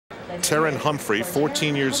Terin Humphrey,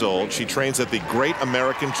 14 years old. She trains at the Great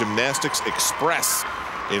American Gymnastics Express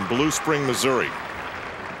in Blue Spring, Missouri.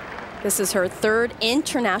 This is her third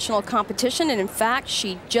international competition, and in fact,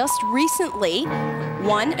 she just recently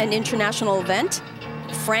won an international event,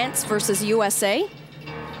 France versus USA.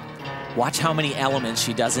 Watch how many elements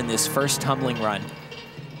she does in this first tumbling run.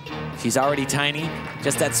 She's already tiny,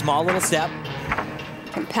 just that small little step.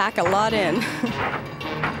 Can pack a lot in.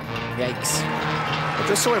 Yikes. But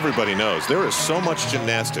just so everybody knows, there is so much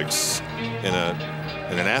gymnastics in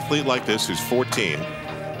an athlete like this who's 14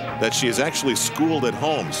 that she is actually schooled at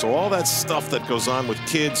home. So all that stuff that goes on with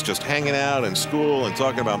kids just hanging out in school and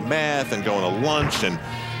talking about math and going to lunch, and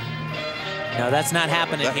no, that's not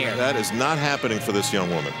happening here. That is not happening for this young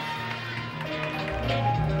woman.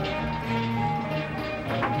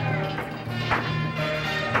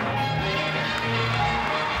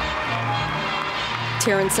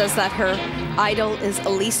 Terin says that her idol is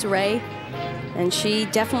Elise Ray, and she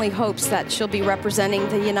definitely hopes that she'll be representing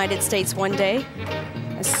the United States one day,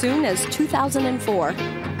 as soon as 2004. I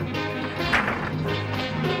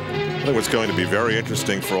think what's going to be very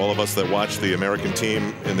interesting for all of us that watch the American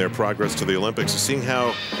team in their progress to the Olympics is seeing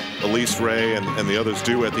how Elise Ray and the others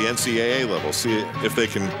do at the NCAA level. See if they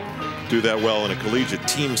can do that well in a collegiate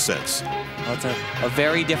team sense. Well, it's a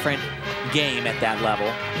very different game at that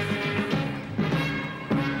level.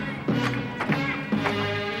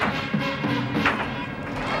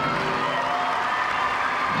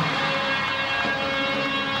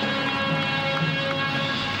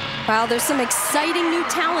 Wow, there's some exciting new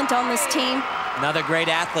talent on this team. Another great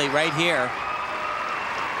athlete right here.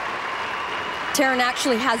 Terin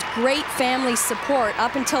actually has great family support.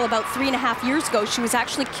 Up until about 3.5 years ago, she was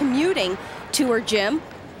actually commuting to her gym,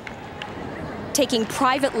 taking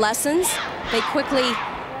private lessons. They quickly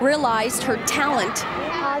realized her talent.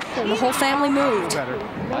 Awesome. The whole family moved. I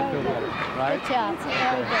feel better. Right? Good job.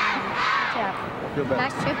 Very good. Good job. I feel better.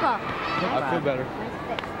 Nice triple. I feel better.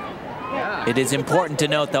 It is important to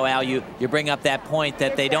note, though, Al, you bring up that point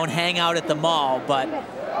that they don't hang out at the mall, but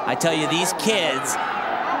I tell you, these kids,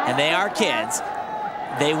 and they are kids,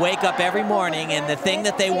 they wake up every morning, and the thing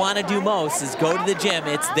that they want to do most is go to the gym.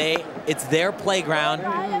 It's their playground,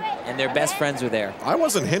 and their best friends are there. I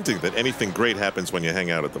wasn't hinting that anything great happens when you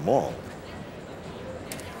hang out at the mall.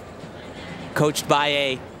 Coached by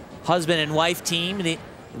a husband and wife team,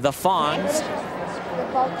 the Fawns.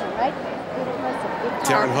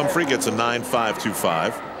 Terin Humphrey gets a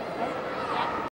 9.525.